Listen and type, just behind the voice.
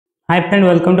Hi friend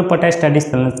welcome to पटाय studies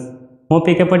channel मो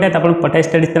पीके पटायत आप पटाय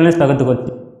स्टडीज चैनल स्वागत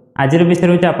करुच्ची। आज विषय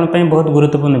हूँ आप बहुत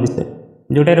गुरुत्वपूर्ण विषय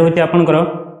जोटा रोचे आपंकर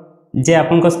जे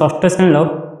आप षष्ठ श्रेणी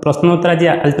प्रश्नोत्तर आज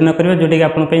आलोचना करेंगे जोटा कि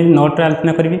आप नोट्रे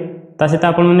आलोचना करी सहित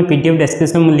आपने पीडीएफ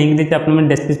डेस्क्रिप्शन लिंक देती आप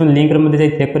डेस्क्रिप्शन लिंक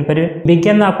चेक करेंगे।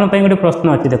 विज्ञान आप गोटे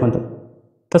प्रश्न अच्छी देखो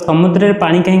तो समुद्र में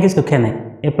पानी कहीं सुखे ना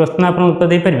ये प्रश्न आप उत्तर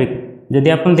दे पारे जदि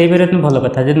आप देपारे तो भल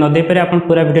कथा जब न देपारे आप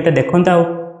पूरा भिडियोटा देखते आ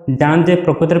जान जे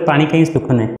प्रकृति में पानी कहीं सुख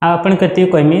ना आपको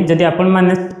कहमी जदि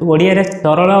आपड़िया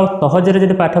सरल और सहजरे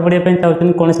जब पाठ पढ़ाई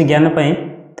चाहते कौन ज्ञान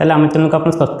तेल आम चैनल को आप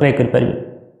सब्सक्राइब करेंगे।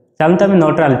 चलते आम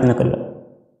नोट्रे आलोचना करवा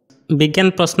विज्ञान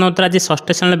प्रश्नोत्तर आज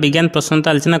षष्ठ श्रेणी विज्ञान प्रश्नोत्तर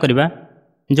आलोचना करवा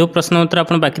जो प्रश्नोत्तर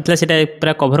आप बाकी था सीटा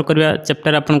पूरा कभर करवा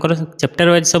चैप्टर आपंकर चैप्टर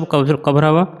वाइज सब कभर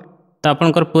हम तो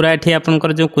आपंकर पूरा ये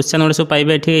आपंकर जो क्वेश्चन गुड़ा सब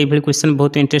पाइबे ये क्वेश्चन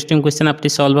बहुत इंटरेस्टिंग क्वेश्चन आप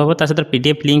सल्व हम सहित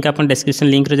पीडीएफ लिंक आप डिस्क्रिप्शन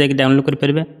लिंक रे जाके डाउनलोड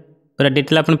करेंगे पूरा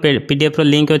डिटेल आप पीडीएफ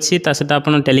लिंक अच्छी सहित आप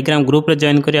टेलीग्राम ग्रुप रे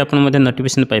जॉइन कर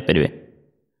नोटिफिकेशन पाइपर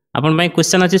आपण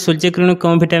क्वेश्चन अच्छी सूर्य किरण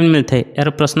कौन विटामिन मिलता है यार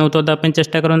प्रश्न उत्तर देवाई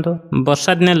चेष्टा करूँ।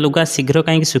 वर्षा दिन लुगा शीघ्र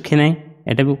कहीं सुखी ना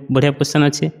यहाँ भी बढ़िया क्वेश्चन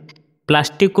अच्छी।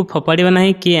 प्लास्टिक को फोपाड़ा ना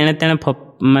कि एणे तेणे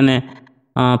माने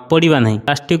पड़ा ना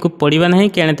प्लास्टिक को पड़ा ना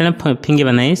कि एणे तेणे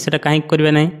फिंगा ना से कहीं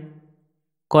करवा ना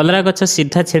कलरा गछ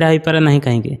सीधा छिड़ा हो पारे ना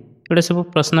कहीं गोटे सब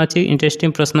प्रश्न अच्छी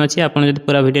इंटरेस्टिंग प्रश्न अच्छी आप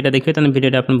पूरा भिडियोटा देखिए तो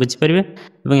भिडियोटा आप बुझीपारे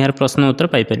और यार प्रश्न उत्तर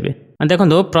पाइपर।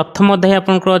 देखो प्रथम अध्याय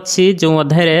आपंकर अच्छी जो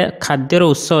अध्याय खाद्यर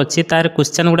उत्स अच्छी तार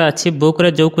क्वेश्चन गुड़ा अच्छी बुक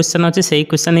रे जो क्वेश्चन अच्छी से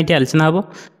क्वेश्चन ये आलोचना हम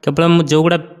केवल मुझे जो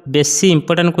गुड़ा बेसी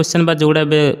इंपोर्टेंट क्वेश्चन बा जो गुड़ा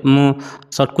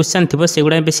सर्ट क्वेश्चन थी से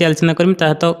गुड़ा बेसी आलोचना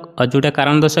करी तो जोटा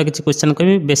कारण दर्शाया किसी क्वेश्चन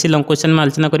करी बेसी लंग क्वेश्चन में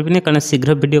आलोचना करी कारण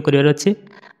शीघ्र वीडियो करार अच्छी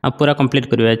पूरा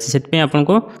कंप्लीट करार अच्छी से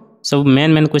आपको सब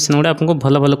मेन क्वेश्चन गुड़ा आपको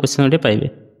भल भल क्वेश्चन गुड़ा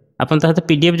पाइबे। आप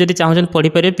पीडीएफ जब चाहते पढ़ी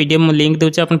पारे पीडीएफ लिंक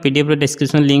दूसरे आप पीडीएफ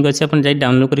डिस्क्रिप्शन लिंक अच्छे आप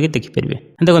डाउनलोड करके देखिपारे।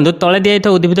 देखो तले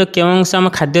दिखाई उद्भिद क्यों अंश आम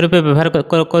खाद्य रूप व्यवहार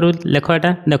करूँ लेख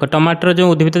यहाँ देख टमाटर जो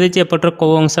उद्भिद देती एपटर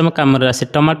कौ अंश आम कम आसे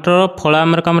टमाटर फल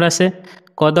आम कम आसे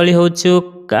कदली हूँ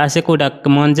आसे कौटा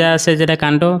मंजा आसे जो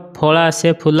कांड फल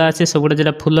आसे फूल आसे सब गुड़ा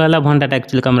जो फूल है भंडाटा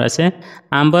एक्चुअली कम आसे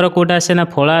आंबर कौटा आसे ना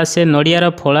फल आसे नड़ियार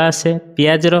फल आसे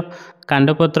पियाजर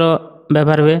कांडपत्र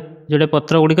व्यवहार हुए जोटे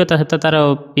पत्र गुड़िक सहित तार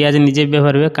पियाज निजे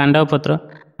व्यवहार हुए कांड पत्र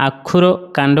आखुर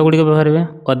कांड गुड़िक व्यवहार हुए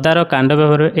अदार कांड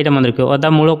व्यवहार हुए यहाँ मन रखिए अदा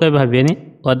मूल कहीं भावेनि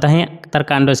अदा ही तार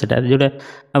कांड से जोटा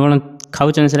आप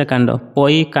खाऊँ से कांड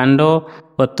पई कांड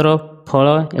पत्र फल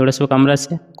एगुड़ा सब कम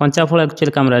आसे कंचा फल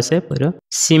एक्चुअली कम आसे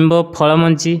शिंब फल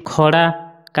मंजी खड़ा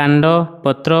कांड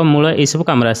पत्र मूल ये सब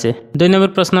कम आसे। 2 नंबर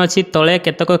प्रश्न अच्छी तले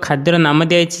केतक खाद्यर नाम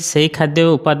दिखाई से खाद्य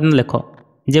उपादान लेख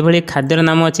जो भाई खाद्यर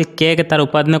नाम अच्छी केक तार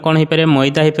उपादान कौन हो पारे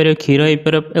मैदा हो पारे क्षीर हो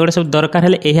पारे एगुड़ा सब दरकार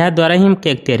है यह द्वारा ही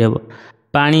केक तैयारी हम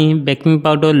पानी बेकिंग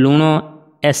पाउडर लुण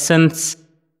एसेंस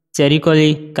चेरीकोली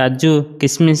काजू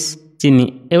किशमिश चीनी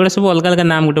एगुड़ा सब अलग अलग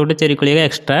नाम गोटे गोटे चेरीकोली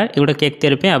एक्सट्रा एगुड़ा केक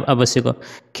तैयारी आवश्यक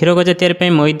क्षीर गजा तैयारी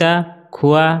मैदा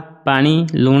खुआ पानी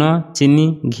लुण चीनी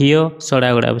घी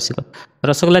सोडा गुड़ा आवश्यक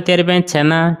रसगोल्ला तैयारी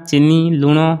छेना चीनी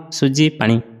लुण सुजी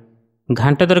पानी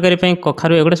घांट तरकारी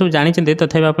कखारू एगुड़ा सब जानते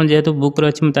तथापि आप जेहेतु बुक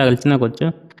अच्छी मुझे आलोचना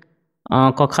कर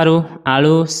कखारू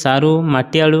आलू सारू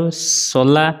माटी आलू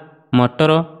सोला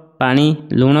मटर पानी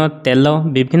लुण तेल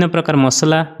विभिन्न प्रकार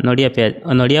मसला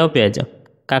नड़िया और प्याज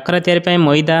काकरा तैयारी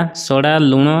मैदा सोडा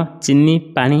लुण चीनी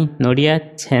पानी नड़िया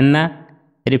छेना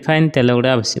रिफाइन तेल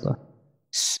गुड़ा आवश्यक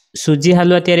सुजी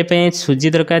हलुआ तैयारी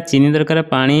सुजी दरकार चीनी दरकार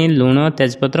पानी लुण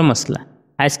तेजपत्र मसला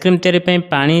आइसक्रीम तैयारी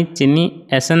पानी चीनी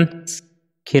एसेंस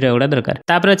क्षीर गुड़ा दरकार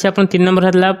तापर अच्छे आप 3 नंबर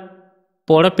है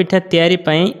पोड़पिठा तैयारी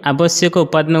आवश्यक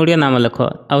उपादान गुड़िया नाम लेख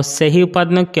आ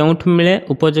उपादान क्योंठ मिले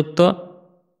उपयुक्त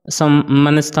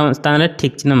मान स्थान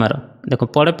ठीक चिन्ह मार देखो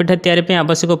पोड़पिठा तैयारी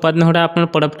आवश्यक उपादान गुड़ा आप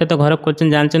पोड़पिठा तो घर कर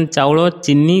जानते चाउल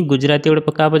चीनी गुजराती गुड़ा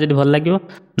पका जब भल लगे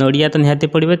नड़िया तो निहाती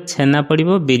पड़ो छेना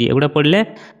पड़ो बिरी एगुड़ा पड़े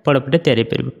पोड़पिठा तैयारी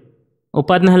पार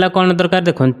उपादान है कौन दरकार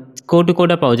देखो कौटी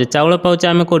कौटा पाचे चाउल पाचे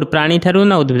आम कौट प्राणी ठारू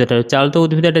ना उद्भिद ठारू चाउल तो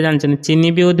उद्भिद जानते चीनी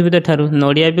भी उद्भिद ठारू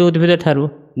नड़िया भी उद्भिद ठारू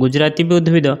गुजराती भी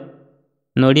उद्भिद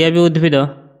नड़िया भी उद्भिद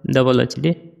डबल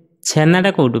अच्छी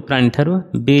छेनाटा कौटू प्राणी ठारू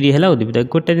बिरी है उद्भिद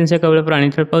गोटे जिन केवल प्राणी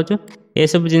ठार पाचु ये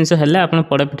सब जिनस आप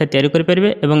पोड़पिठा तैयारी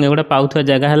करेंगे और एगुड़ा पाउथवा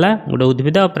जगह है गोटे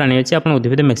उद्भिद और प्राणी अच्छी आप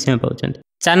उद्भिद मैक्सिमम पाँच।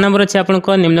 4 नंबर अच्छे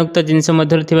आपको निम्नोक्त जिनस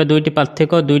मध्य 2टी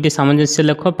पार्थक्य 2टी सामंजस्य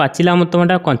लेख पाचिला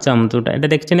अमृतभंडा कंचा अमृतभंडा यहाँ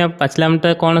देखते आप पाचिला अमृत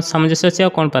कौन सामंजस्य अच्छे और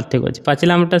कौन पार्थक्य अच्छे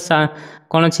पाचिला अमृत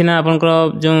कौन अच्छी ना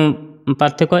आपंकर जो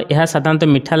पार्थक्य यह साधारणतः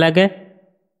मीठा लगे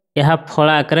यह फल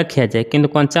आकार खिया जाए किंतु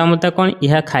कंचा अमृत कौन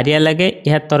यह खारिया लगे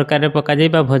यह तरकारी पक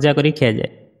जाए भजा कर खिया जाए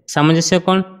सामंजस्य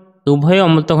कौन उभय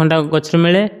अमृतभंडा गछ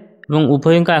मिले और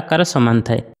उभय आकार सामान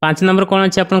थाए। 5 नंबर कौन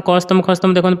अच्छे आप कस्तम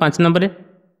खस्तम देखो 5 नंबर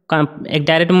एक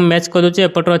डायरेक्ट मुझे मैच कर दूसरी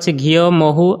एपटर अच्छी घी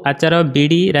महू आचार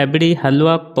बिड़ी राबिड़ी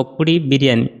हालुआ पकुड़ी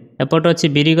बिरियानी एपटर अच्छी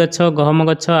बिरी गछ गहम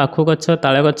गछ आखु गछ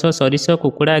ताल गछ सरिष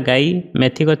कुकुड़ा गाई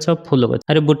मेथी गछ फूल गछ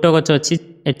अरे बुट गछ अच्छी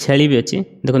छेली भी अच्छी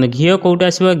देखो घी कौटे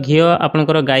आसो घी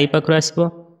आपंकर गाई पाखर आसो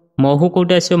महू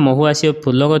कौटे आसो महू आसो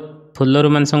फूलर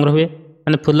मान संग्रह हुए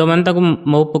मैंने फूल मैंने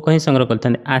महू पोक ही संग्रह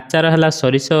करते आचार है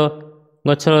सरिष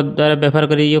गछ द्वारा व्यवहार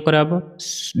कर ये कराब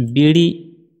बिड़ी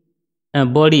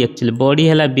बड़ी एक्चुअली बड़ी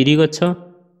है बिरी गछ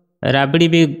राबिड़ी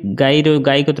भी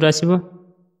गाई कतर आसो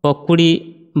पकुड़ी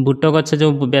बुट गछ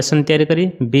जो बेसन तैयारी करी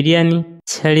बिरियानी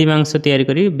छेली मांस तैयारी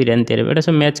करी बिरियानी तैयारी एटा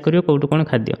सब मैच करियो कोउटु कोन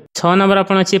खाद्य 6 नंबर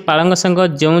आपण अछि पालंग संग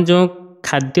जो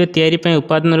खाद्य तैयारी पय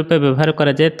उपादान रूपे व्यवहार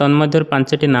करा जाय तन्मध्य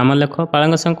 5टी नाम लेख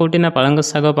पालंग संग कोउटी ना पालंग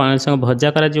साग पालंग संग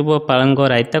भजा करा जिवो पालंग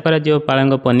रायता करा जिवो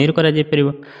पालंग पनीर करा जाय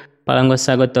परिबो पालंग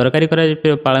साग तरकारी करा जाय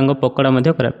परिबो पालंग पकोड़ा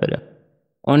मध्ये करा परिबो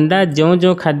अंडा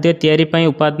जो खाद्य तैयारी पय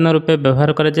उपादान रूपे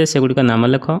व्यवहार करा जाय सेगुडी का नाम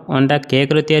लेख अंडा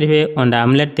केक रो तैयारी हुए अंडा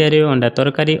आमलेट तैयारी हुए अंडा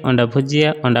तरकारी अंडा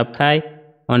भुजिया अंडा फ्राई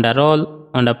अंडा रोल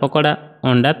अंडा पकोड़ा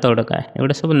अंडा तड़का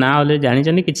एगुड़ा सब ना अलरेडी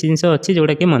जानी किसी जिन अच्छी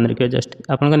जोटा कि मन रखिए जस्ट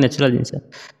आप नेचुरल जिन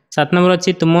 7 नंबर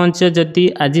अच्छी तुम अंचल जदि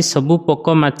आज सबू पोक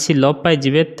माछी लोप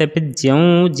पाइबे तेज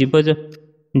जो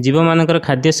जीव मानकर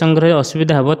खाद्य संग्रह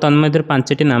असुविधा हे तन्मध्य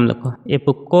 5टी नाम लेख ए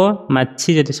पोक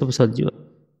माछी जदि सब सजीव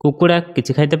कुकुड़ा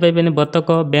किसी खाई पाइबे बतक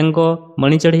बेंग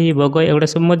मणिचढ़ी बग एगुड़ा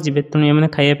सब मरजे तेणु ये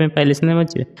खाइबा पाइले सीना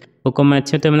मरजे पोक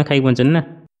माछ तो ये खाई बचन ना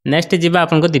नेक्स्ट जी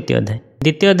आप द्वितीय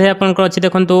अध्याय आपंकर अच्छी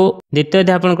देखो द्वितीय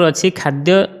अध्याय आपंकर अच्छी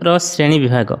खाद्यर श्रेणी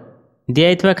विभाग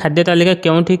दिखाई खाद्य तालिका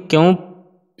क्योंठी क्यों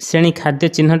श्रेणी खाद्य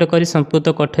चिन्हट कर संस्कृत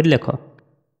कठोरी लेख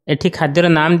एठी खाद्यर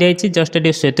नाम दिखाई जस्ट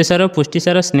ये श्वेतसार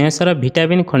पुष्टिसार स्नेहसार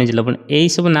भिटामिन खनिज लवण यही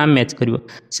सब नाम मैच कर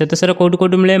श्वेतसार कौटू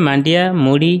कौटू मिले मांडिया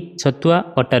मुड़ी छतुआ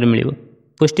अटार मिल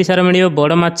पुष्टिसार मिल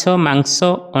बड़ माछ मांस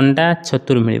अंडा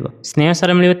छतुर मिल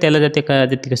स्नेहसार मिल तेल जातीय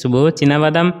जी सब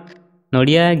चिनाबादाम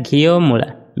नड़िया घी मूला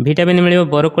भिटामिन मिल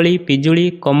बरकोली पिजुड़ी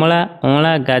कमला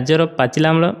अँला गाजर पाचिला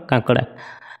आमल कांकड़ा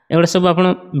एगुड़ा सब आप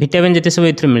भिटामिन जिते सब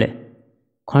ये मिले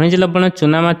खनिज लवण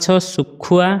चूना माछ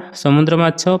सुखुआ समुद्र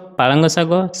माछ पालंग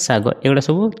साग साग एगुड़ा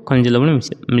सब खनिज लवण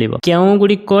मिल क्यों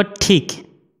गुड़िक ठीक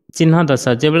चिन्ह दस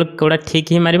जो कौड़ा ठीक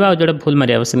ही मारे जोड़ा भूल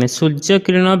मारे आवश्यक नहीं सूर्य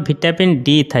किरण भिटामिन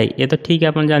डी थाए ये तो ठीक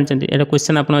आप जानते हैं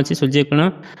क्वेश्चन आप अच्छी सूर्य किरण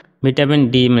भिटामिन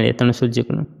डी मिले तेणु सूर्य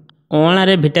किरण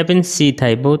अँला भिटामिन सी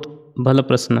थाए बहुत भल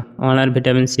प्रश्न अँलार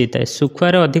भिटामिन सी थाए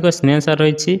सुखुआर अधिक स्नेहसार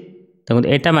रही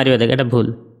एटा मारे देख एटा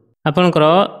भूल आपणकर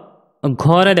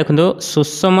घरे देखो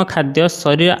सुषम खाद्य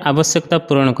शरीर आवश्यकता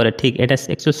पूरण करे ठीक एटा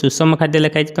सुषम खाद्य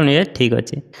लिखाई तेणु ये ठीक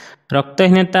अच्छे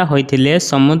रक्तहीनता होइथिले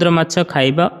समुद्र माछ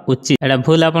खाइबा उचित एटा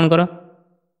भूल आपणकर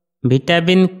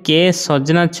भिटामिन के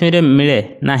सजना छुईरे मिले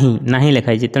नाही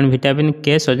लिखाई तेणु भिटामिन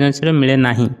के सजना छुईरे मिले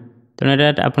नाही तेणु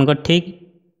एटा आपणकर ठीक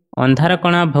अंधार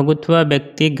कणा भोगुवा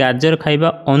व्यक्ति गाजर खाइबा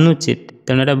अनुचित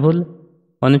तेणु एटा भूल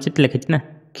अनुचित लिखी ना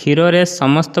क्षीर रे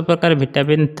समस्त प्रकार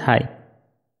भिटामिन थाए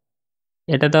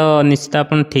एटा तो निश्चित आप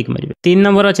ठीक मारे 3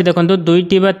 नंबर अच्छी देखो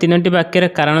 2टी बा 3टी वाक्य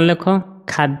कारण लेख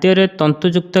खाद्य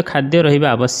तंतुयुक्त खाद्य रहिबा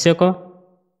आवश्यक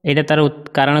एटा तार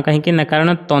कारण कहीं ना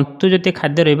कारण तंतु जति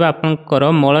खाद्य रहिबा आपनकर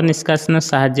मल निष्कासन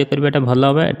साहाय्य करबा एटा भल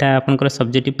होबा एटा आपनकर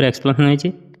सब्जेक्टिव पर एक्सप्लेनेशन होईची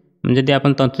जदि आप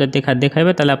तंतु जति खाद्य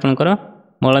खाइबा ताले आपनकर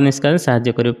मल निष्कासन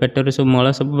साहाय्य कर पेटर सब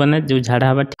मल सब माने जो झाड़ा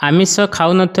हवा आमिष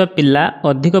खाऊ नथिबा पिला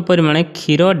अधिक परिमाण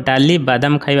क्षीर डाली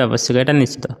बादाम खाइबा आवश्यक एटा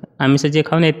निश्चित आमिष जे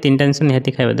खाऊ ए 3टा जिनिस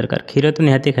निहाती खाइबा दरकार क्षीर तो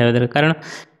निहाती खाइबा दरकार कारण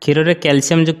क्षीर रे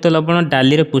कैल्शियम युक्त लवण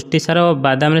डाली रे पुष्टिसार और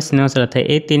बादाम रे स्नेहसार थाए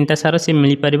ए 3टा सार से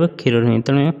मिल पारिबो क्षीर रे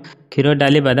तेणु क्षीर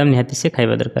डाली बादाम निहाती से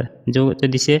खाइबा दरकार जो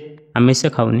जदि से आमिष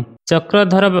खाऊनी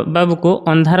चक्रधर बाबू को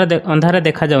अंधार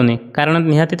देखा जाऊनी कारण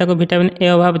निहाती ताको विटामिन ए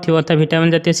अभाव थी अर्थात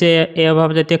विटामिन जातीय से ए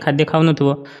अभाव जातीय खाद्य खाऊ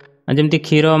नथुबो जमती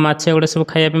क्षीर माछ एगुड़ा सब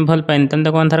खाइबा भल पाए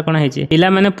तेणु अंधार कण होती पिला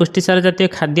माने पुष्टिसार जातीय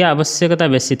खाद्य आवश्यकता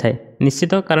बेसी थाए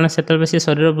निश्चित कारण से बेसी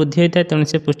शरीर वृद्धि होता है तेणु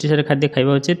से पुष्टिसार खाद्य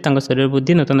खाइबा उचित शरीर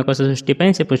वृद्धि नूतन कोष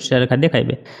सृष्टि से पुष्टिसार खाद्य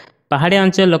खाइबे पहाड़िया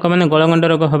अंचल लोक मैंने गलगंड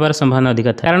रोग हबार संभावना अधिक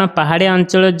था कारण पहाड़िया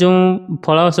अंचल जो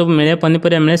फल सब मिले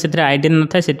पनीपरिया मिले से आयोडीन न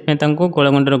था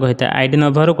गलगंड रोग होता है आयोडीन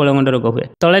अभाव गलगंड रोग हुए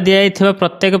तले दिखाई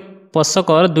प्रत्येक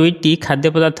पोषकर 2टी खाद्य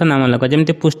पदार्थ नाम लेख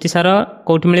जमी पुष्टिसार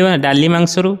कौटी मिले डाली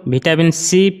मांसरू विटामिन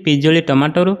सी पिजुली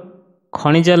टमाटोरू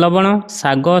खनिज लवण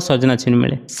साग सजना छुई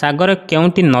मिले सागर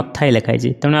क्योंटी न थाए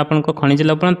लिखाई तेणु आप खनिज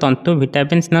लवण तंतु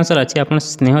विटामिन स्नेहसार अच्छी आप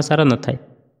स्नेहसार न थाए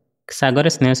सागर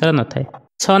स्नेहसार न थाए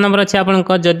 6 नंबर अच्छे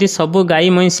आपंक जदि सबू गाई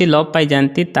महिषी लोप पाई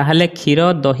जाती ताहले क्षीर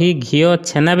दही घी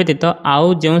छेना व्यतीत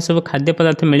आउ जो सब खाद्य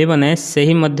पदार्थ मिल ना से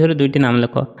ही मध्य 2टी नाम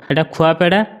लेख एटा खुआ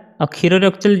पेड़ा आ क्षीर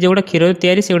एक्चुअली जो क्षीर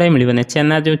तैयारी से मिलना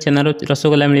छेना जो छेनार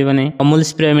रसगोला मिलना अमूल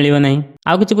स्प्रे मिलना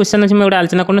आउ किसी क्वेश्चन अच्छे गोटे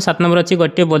आलोचना करूँ 7 नंबर अच्छी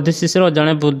गोटे बौद्ध शिशुर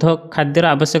जड़े बुद्ध खाद्यर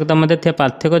आवश्यकता मध्य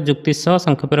पार्थक्य जुक्ति सह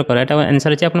संक्षेप कर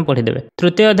आंसर अच्छे आप पढ़ीदेवे।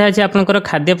 तृतीय अध्याय अच्छे आपंकर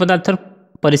खाद्य पदार्थ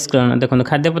परिष्करण देखो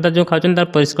खाद्य पदार्थ जो खाऊँ तार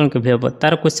परिष्करण केभी हम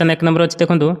तार क्वेश्चन 1 नंबर अच्छे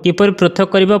देखो किपर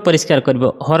पृथक कर परिष्कार कर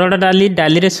हरड़ डाली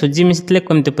डाली सुजी मिसले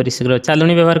कमी परिष्कार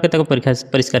चालुणी व्यवहार कर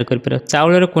परिष्कार कर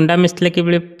चाउल कुंडा मिसले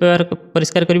कि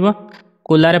परिष्कार कर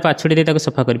कुलारे पाछुड़ी दे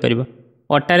सफा कर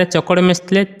अटारे चकड़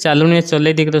मिसले चालुणी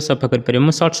चलै दी सफा कर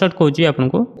मुझे सर्ट कहूँ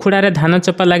आपको खुड़ारे धान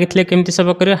चपा लगी केमती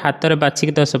सफा कर हाथ में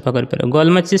बाछिक सफा कर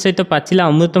गोलमरिच सहित पाचिला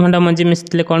अमृतभंडा मंजी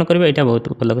मिसले कौन कर यहाँ बहुत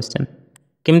भल क्वेश्चन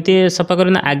केमती सफा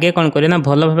करना आगे कौन करना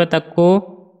भल भाव ताको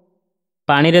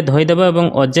पानी रे धोईदेव और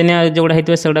अजनिया जोड़ा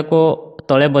होता है सेगुड़ा को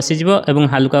तले बसीज और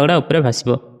हालुका गुड़ा उपर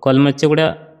भाषिब गोलमरिच गुड़ा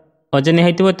अजनिया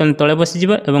होती तेना तले बसीज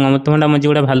और अमृतभंडा मंजी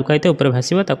गुड़ा हालुका होता है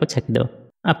भाषिब छाकिदेव।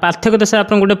 पार्थक्य दशा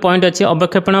आप गोटे पॉइंट अच्छी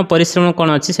अवक्षेपण और परिश्रम कौन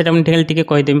अच्छी से टे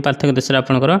कहीदेवी पार्थक्य दशा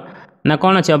आपंकर ना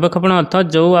कौन अच्छे अवक्षेपण अर्थ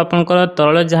जो आपंकर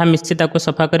तरल जहाँ मिश्ची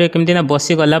सफा करेंगे केमती ना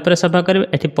बसी गलापर सफा करेंगे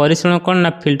एटी परिश्रम कौन ना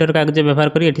फिल्टर कागज व्यवहार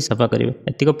करके सफा करेंगे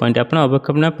एतिक पॉइंट आप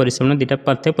अवक्षेपण परिश्रम दुटा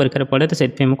पार्थक्य परीक्षा पढ़े तो से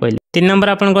कहली। 3 नंबर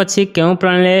आपको अच्छी क्यों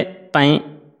प्रणाली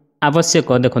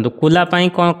आवश्यक देखो कुलापाई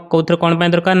कौन कौन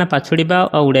दरकार ना पाछुड़ा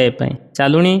और उड़ाइबा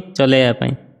चालुणी चलैया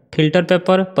फिल्टर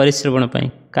पेपर परिश्रवण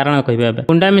कारण कह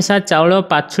कुंडा मिसा चाउल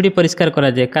पाछुड़ी परिष्कार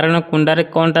कराए कारण कुंडारे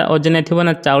कौनटा ओजन थी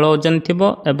ना चाउल ओजन थी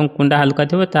और कुंडा हालुका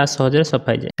थी सहज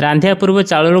सफा जाए। रांधिया पूर्व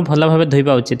चाउल भल भाव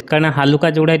धोवा उचित कारण हालुका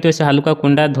जोड़ा होती है हालुका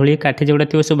कुंडा धूली काठी जोड़ा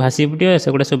थी सब भासी पड़े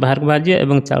सेगुड़ा सब बाहर को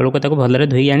बाहर चाउल को भलरे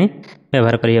धोई आनी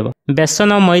व्यवहार कर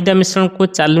बेसन और मैदा मिश्रण को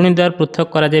चालुणी द्वारा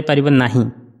पृथक करा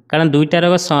कारण दुईटार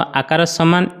आकार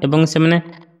सामान और से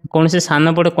कौन से सान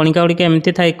बड़ कणिका गुड़िक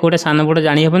एमती था गोटे सान बड़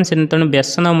जानी से तेणु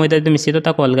बेसन और मैदा मिश्रित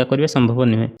ताको अलग करने संभव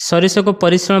नुहे। सरिष को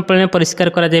परिश्रम प्रणाली परिष्कार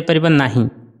करा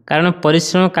कारण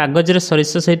परिश्रम कागज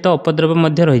सरिष सहित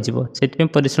अपद्रव्य रही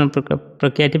परिश्रम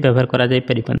प्रक्रिया व्यवहार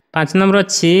कर। 5 नंबर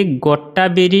अच्छी गोटा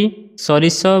बिरी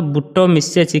सरिष बुट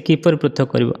मिसी किपर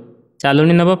पृथक कर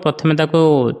चालुणी नब प्रथम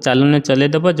चालुणी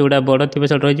चलैदेव जोड़ा बड़ थी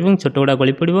से रही छोट गुड़ा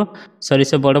गली पड़ो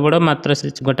सरिष बड़ बड़ मात्र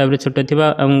गोटा भी छोट थी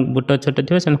बुट छोट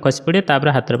थी से खसी पड़े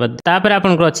हाथ में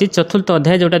आपंकर अच्छी चतुर्थ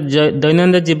अध्याय जोटा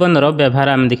दैनंदिन जीवन व्यवहार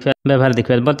आम देखा व्यवहार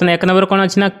देखा। बर्तमान 1 नंबर कौन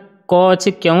अच्छी ना क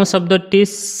अच्छी क्यों शब्दटी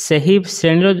से ही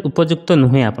श्रेणी उपयुक्त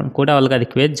नुहे आप कौटा अलग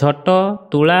देखिए झट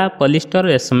तुला पलिस्टर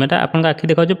रेशम एटा आप आखि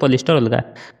देखा पलिस्टर अलग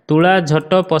तुला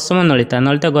झट पशम नलिता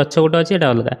नलिता गछ गोटे अच्छी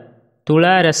अलग तुला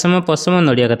रेशम पशम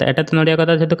नड़िया कथा एटा तो नड़िया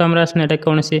कथा जेहेतु कम आसने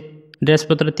कौन सी ड्रेस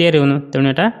पत्र तैयारी होनु तेणु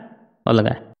एटा अलग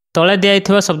तले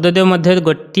दिया शब्द मध्य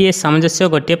गोटे सामंजस्य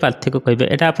गोटे पार्थक्य कहे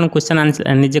यहाँ आप क्वेश्चन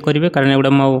निजे करेंगे कारण एगुड़ा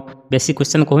मो बेसी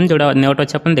क्वेश्चन कहूँ जो नोट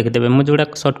अच्छे आप देखिदेवे मुझे जो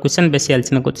सर्ट क्वेश्चन बेसी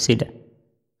आलोचना करा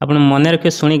आप मन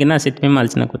रखिए शुणिक ना से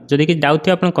आलोचना करी कि डाउट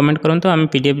थी आप कमेंट करूँ आम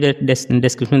पीडीएफ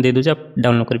डिस्क्रिप्शन दे दूँ आप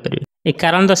डाउनलोड करेंगे। ये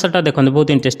कारण दशटा देखो बहुत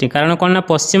इंटरेस्टिंग कारण कौन ना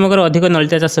पश्चिमबंग अधिक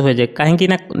नलिता चाष हो जाए कहीं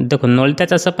देखो नलिता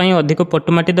चाष अधिक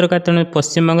पटुमाटी दरकार तेणु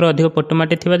पश्चिमबंग अधिक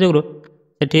पटुमाटी थी जो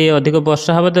ये अधिक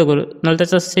वर्षा हवा जो नलिता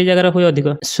चाष से जगह हुए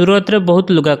अधिक। सूरत में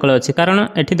बहुत लुगाकल अच्छी कारण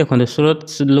ये देखो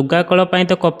सूरत लुगाकल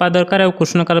तो कपा दरकार और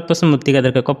कृष्णकार्पस मृत्तिका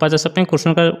दरकार कपा चाष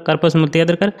कृष्णकार्पस मृत्तिका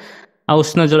दरकार आ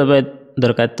उष्ण जलवायु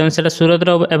दरकार तेणु से सूरत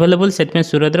एभेलेबल से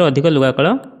सूरत अधिक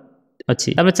लुगाकल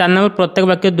अच्छी। 4 नंबर प्रत्येक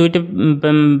वाक्य 2टी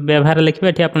व्यवहार लिखे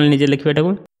ये आप निजे लिखे।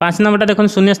 5 नंबर देखो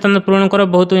शून्य स्थान पूरण कर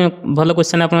बहुत भल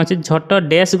क्वेश्चन आप अच्छे झट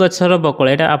डैश गछर बकल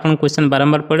यहाँ आप क्वेश्चन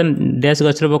बारंबार पड़े डैश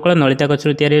गछर बकल नलिता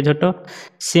गछर तैयारी झट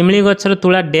शिमिली गछर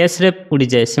तुला डैश रे उड़ी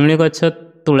जाए शिमिली गछ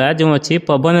तुला जो अच्छी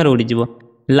पवन उड़ीज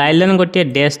लाइलन गोटे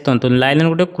डैश तंतु लाइलन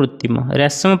गोटे कृत्रिम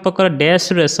रेशम पकर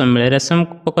डैश रेशम मिले रेशम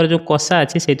पकर जो कषा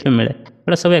अच्छी से मिले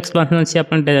गोटे सब एक्सप्लेनेशन अच्छी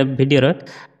आप भिडियो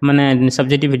माने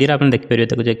सब्जेक्ट भिडियो आप देखिए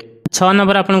ताको जाकि। 6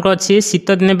 नंबर आपंकर अच्छी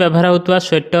शीत दिन व्यवहार होता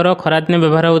स्वेटर खरा दिन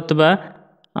व्यवहार होता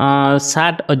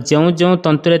सार्ट जो जो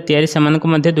तंतुरे तैयारी से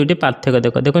 2टी पार्थक्य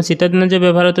देखो शीत दिन जो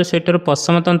व्यवहार होता स्वेटर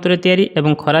पशम तंतुरे तैयारी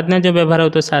और खरा दिन जो व्यवहार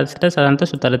होता सार्ट साधारणतः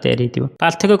सूतार तैयारी हो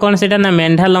पार्थक्य कौन से ना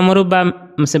मेढ़ा लमरू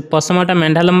पशमटा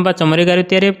मेढ़ा लम चमरी गारू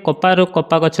तैयारी कपारू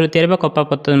कपा गचर तैयारी कपा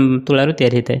तुलारू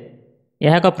तैयारी होता है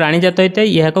यह एक प्राणीजात होता है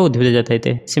यह एक उद्भिद जात होता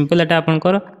है सिंपल एटा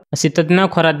आपंकर शीत दिन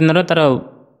खरा दिन तार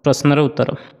प्रश्नर उत्तर।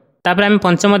 तापर आम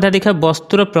 5म अध्याय देखा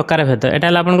वस्तुर प्रकार भेद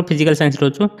यहाँ आप फिजिकल साइंस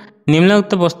रोचु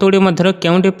निम्नलिखित वस्तुगुड़ी मध्य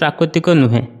क्योंटी प्राकृतिक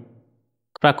नुहे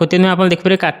प्राकृतिक नुहे आप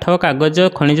देखिए काठ कागज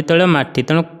खनिज तैल माटी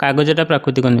तेणु कागजटा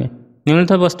प्राकृतिक नुहे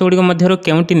निम्नलिखित वस्तुगुड़ी मध्य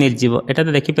क्योंटी निर्जीव यहाँ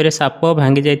तो देखिए साप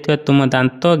भांगी जाइए तुम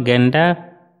दांत गेंडा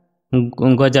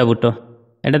गजाबुट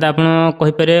यहाँ तो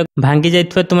आपरे भांगी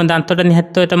जाइए तुम दांतटा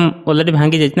निहत तो यहाँ अलरेडी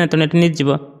भांगी जाइए तेणु ये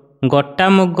निर्जीव गोटा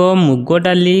मुग मुग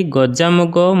डाली गजा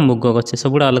मुग मुग गछ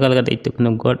सब अलग अलग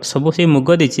देखो सब से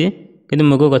मुग देती किंतु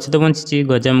मुग गछ तो बंची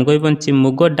गजा मुग भी बंची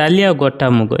मुग डाली आ गोटा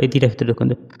मुग ये दुटा भितर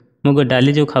देखते मुग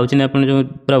डाली जो खाऊँ आप जो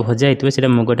पूरा भजा होता है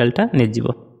मुग डालटा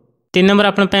नहीं। 3 नंबर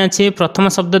आपण अच्छे प्रथम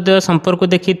शब्द संपर्क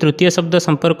देखी तृतीय शब्द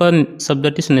संपर्क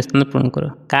शब्दटी शून्यस्थान पूर्ण कर।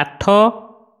 काठ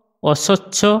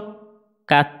अस्वच्छ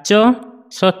काच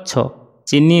स्वच्छ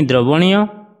चीनी द्रवणीय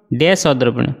डैश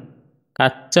अद्रवणीय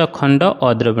काच खंड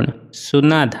अद्रवणीय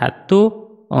सुना धातु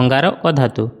अंगार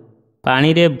अधातु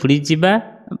पानी रे बुड़ीजा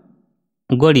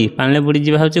गड़ी पानी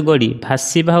बुड़ीजा हूँ गड़ी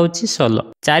भाषा हूँ सल।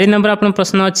 4 नंबर आपण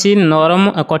प्रश्न अच्छी नरम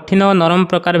कठिन और नरम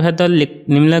प्रकार भेद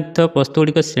निम्नलिखित वस्तु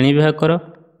गुड़िक श्रेणी विभाग कर।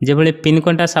 जो पिन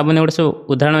कंटा साबुन एगुड़ा सब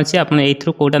उदाहरण अच्छी आप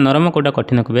कौटा नरम कौटा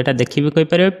कठिन कहे यहाँ देखिए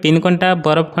कहीपर पिन कंटा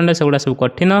बरफ खंड से सब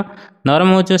कठिन नरम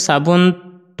हो साबुन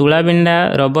तुला बिंडा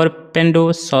रबर पेंडु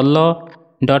सल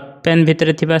डट पेन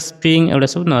भितर थिबा स्प्रिंग एगुड़ा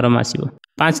सब नरम आसो।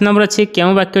 5 नंबर अच्छी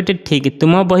क्यों वाक्यटी ठीक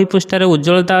तुम बही पृष्ठार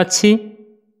उज्ज्वलता अच्छी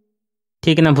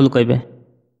ठीक ना भूल कहे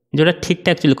जोटा ठीक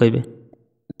टा एक्चुअली कहे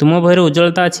तुम बहर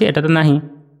उज्ज्वलता अच्छी एटा तो नहीं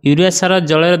यूरिया सार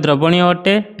जल द्रवणीय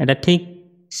अटे एटा ठीक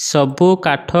सबू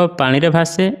काठ पानी रे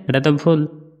भासे एटा तो भूल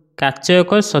काच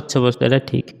एक स्वच्छ वस्तु एटा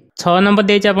ठीक। 6 नंबर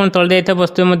देती आप तले जाता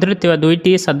वस्तु मध्य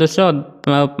दुईटी सादृश्य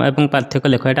और पार्थक्य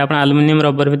लेख यहाँ आप आलुमिनियम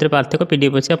रबर भितर पार्थक्य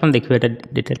पीडीएफ अच्छे आप देखिए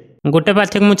डिटेल गोटे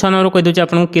पार्थक्य मुझे 6 नंबर कहीदे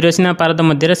आपको किरोसिन और पारद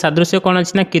मध्य सादृश्य कौन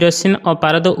अच्छी ना किरोसिन और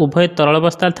पारद उभय तरल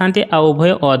अवस्था था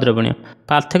उभय अद्रवणीय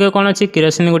पार्थक्य कौन अच्छी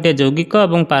किरोसिन गोटे यौगिक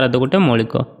और पारद गोटे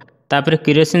मौलिक तापर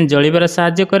किरोसिन जलिबार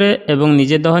साहाय्य करे एवं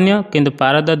निजे दहनीय किंतु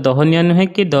पारद दहनीय नुहे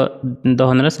कि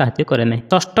दहनर साहाय्य करे नहीं।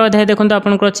 6ठ अध्याय देखो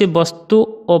आपंकर अच्छी वस्तु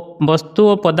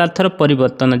और पदार्थर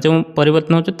परिवर्तन जो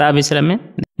परिवर्तन हो विषय में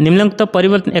निम्नलिखित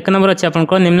परिवर्तन 1 नंबर अच्छी आप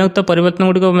निम्नलिखित परिवर्तन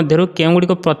गुड़िक मध्य क्यों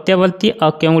गुड़िक प्रत्यावर्ती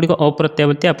और क्यों गुड़िक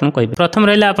अप्रत्यावर्ती आप कहे। प्रथम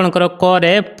रहा आपंकर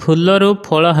करे फूलरू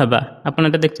फल हेबा आप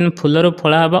देखते फूलरू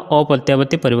फल हेबा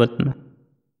अप्रत्यावर्ती परिवर्तन।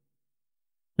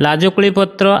 लाजकुड़ी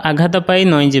पत्र आघात पाई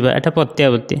नई जावा एटा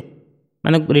प्रत्यावर्ती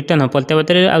माने रिटर्न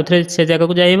प्रत्यावर्ती आउ थे से जगह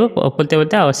को जाइब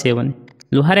अप्रत्यावर्ती आवश्यकनी।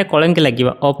 लुहारे कलंक लगे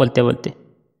अप्रत्यावर्ती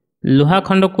लुहा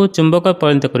खंड को चुंबक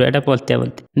परिणत कर एटा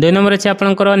प्रत्यावर्ती। 2 नंबर अच्छे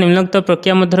आपंकर निम्नलिखित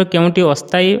प्रक्रिया मध्य केउटी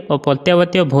अस्थायी और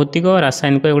प्रत्यावर्ती भौतिक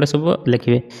रासायनिक एगुड़ा सब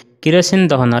लिखे। किरोसिन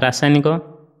दहन रासायनिक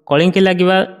कलिंकी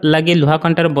लगे लुहा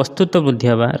खंडार वस्तुत्व वृद्धि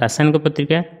हवा रासायनिक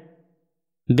प्रतिक्रिया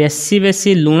बेसी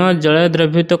बेसी लुण जल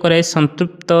द्रवीभूत कराई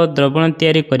संतृप्त द्रवण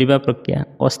तैयारी करने प्रक्रिया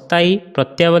अस्थायी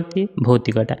प्रत्यावर्ती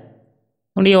भौतिकटा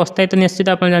ये अस्थायी तो निश्चित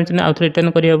आप जानते आउ थे रिटर्न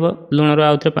करहब लुण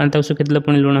आउ थे पानी सुखी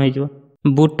पुणी लुण हो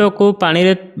बूट को पानी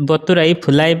रे बतुराई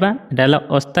फुलाइबा एटा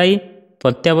अस्थायी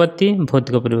प्रत्यावर्ती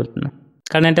भौतिक परिवर्तन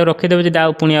कारण यहाँ रखीदेव जब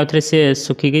आउ पुणी आउ थे सी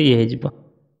सुखिकी ये हो।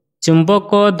 चुंबक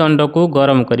दंड को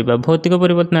गरम करने भौतिक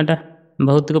परिवर्तन एटा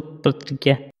भौतिक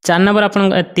प्रतिक्रिया। 3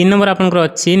 नंबर आपंकर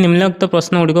अच्छी निम्नलिखित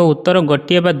प्रश्न गुड़िक उत्तर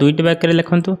गोटे बा 2टी वाक्य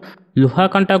लिखु। लुहा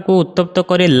कंटा को उत्तप्त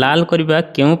कर लाल करने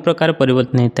क्यों प्रकार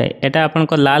परिवर्तन होता है यहाँ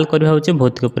आपंकर लाल करवा हूँ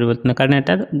भौतिक परिवर्तन कारण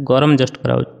यहाँ गरम जस्ट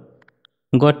करा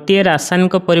गोटे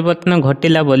रासायनिक परिवर्तन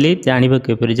घटिला बोली जानव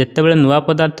किपर जितेबाला नुआ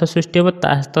पदार्थ सृष्टि हो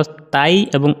स्थायी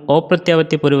और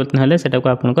अप्रत्यावर्ती परिवर्तन हेल्ले से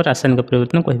आपको रासायनिक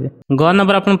परिवर्तन कहे। ग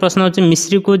नंबर आप प्रश्न होची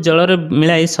मिश्री को जल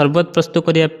मिलाई शरबत प्रस्तुत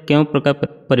करिया क्यों प्रकार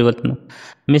परिवर्तन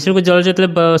मिश्री को जल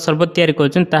जो शरबत तैयारी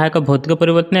कर भौतिक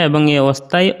परिवर्तन एवं ये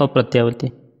अस्थायी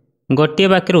अप्रत्यावर्ती गोटे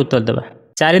वाक्य उत्तर देवा।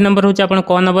 4 नंबर हूँ आप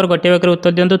क नंबर गोटे वाक्य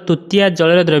उत्तर दिंतु तृतीया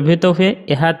जल द्रवीभूत हुए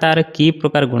यह तार की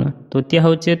प्रकार गुण तृतीया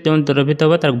हूँ जो द्रवीभूत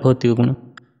हुआ तार भौतिक गुण।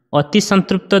 अति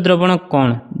संतृप्त द्रवण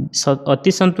कौन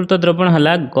अति संतृप्त द्रवण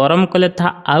है गरम कले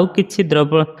आउ किछि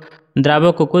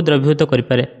द्रावक को द्रवीभूत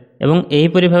करें एवं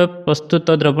यहीपरि भाव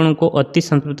प्रस्तुत द्रवण को अति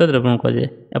संतृप्त द्रवण कहुए।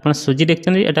 आप सुजी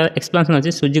देखते हैं यहाँ एक्सप्लेनेशन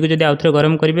अच्छे सुजी को जब आउ थे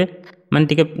गरम करेंगे माने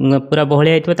टे पूरा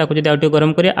बहलिया होता जब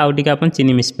गरम करेंगे आउ टे आप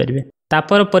चीनी मिस पारे।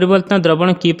 तापर परिवर्तन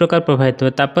द्रवण की प्रकार प्रभावित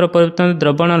हुए तापर परिवर्तन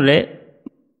द्रवण रे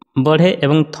बढ़े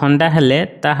एवं ठंडा हेले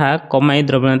ताहा कमाई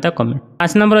द्रव्यता कमे।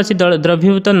 5 नंबर अच्छी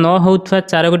द्रवीभूत न होउथवा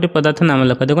 4 गोटी पदार्थ नाम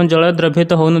लिख देखो जल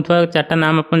द्रवीभूत हो 4टा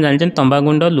नाम आप जानते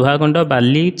तंबागुंड लुहागुंड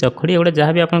बाली चखड़ी एगुड़ा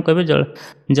जहाँ भी आप कहे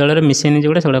जल मिसेनी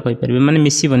जोड़ा से कहीपर माने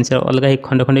मिसबन से अलग ही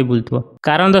खंड खंड बुलूव।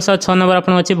 कारण दशा 6 नंबर आप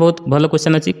अच्छी बहुत भल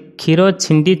क्वेश्चन अच्छी क्षीर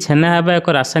छिंडी छेना हेबा एक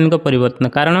रासायनिक परिवर्तन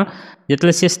कारण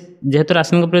जिते सी जेहेतु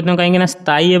रासायनिक परिवर्तन कहीं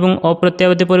स्थायी और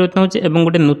अप्रत्यावर्ती परिवर्तन हो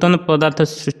गोटे नूतन पदार्थ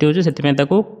सृष्टि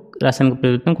हो रासायनिक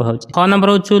परिवर्तन कहुँ। 6 नंबर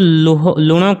हूँ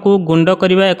लुण को गुंड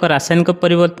करने एक रासायनिक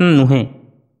परिवर्तन नुहे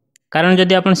कारण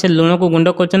जदि आप से लुण को गुंड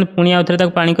कर पुणी आउ थे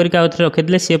पानी करके आउ थे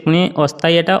रखीदे सी पुणी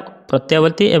अस्थायी एटा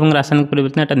प्रत्यावर्ती और रासायनिक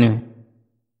परिवर्तन एटा नुहे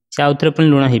से आउ थे पुणी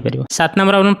लुण हो पार। 7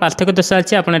 नंबर आप पार्थक्य दशा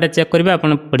अच्छी आप चेक करेंगे आप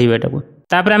पढ़े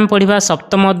तापर आम पढ़ा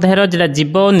सप्तम अध्यायर जोटा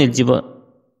जीव और निर्जीव।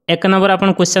 1 नंबर आप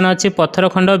क्वेश्चन अच्छी पत्थर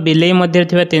खंड बिलेई मध्य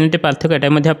 3टी पार्थक्य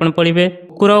ये आप पढ़े।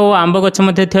 कुकुर और आंब गछ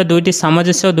मध्य 2टी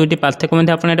सामंजस्य और 2टी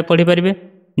पार्थक्य आप पढ़ी पारे।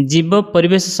 जीव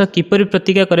परिवेश सह किपरि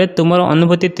प्रतिक्रिया करे तुम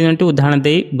अनुभूति 3टी उदाहरण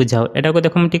दे बुझाओ। एटा को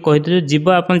देखो मुझे कही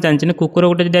जीव आप जानते कुकुर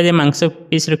गोटे जब मांस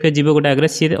पीस रखिए जीव गोटे आगे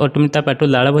सी ऑटोमेटिक ता पाटू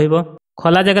लाल बहब।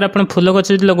 खोला जगह आप फूल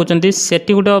गच लगुंट से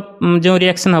गोटे जो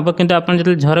रिएक्शन हम कि आप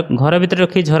घर भर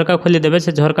रखी झरका खोलीदेवे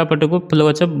से झरका पट को फूल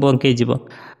गच बंकई जीव।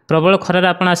 प्रबल खरार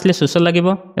आप आसले शोष लगे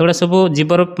एगुड़ा सब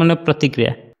जीवर मानने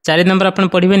प्रतिक्रिया। 4 नंबर आप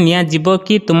पढ़े निया जीव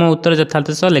कि तुम उत्तर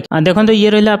यथार्थ सह लिख। देखो ये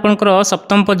रहा आपंकर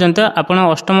सप्तम पर्यंत आप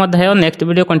अष्टम अध्याय नेक्स्ट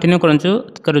वीडियो कंटिन्यू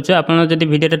करूँ। आप जब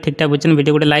वीडियो ठीक ठाक बुझे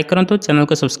वीडियो गोटे लाइक करूँ, चैनल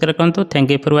को सब्सक्राइब करूँ।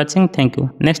 Thank you for watching. Thank you.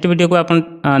 Next video को आप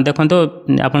देखो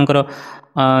आपंकर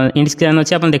इंड स्क्रीन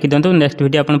अच्छे आप देखी दिखाँ। नेक्स्ट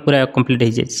वीडियो आप पूरा कंप्लीट हो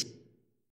जाए।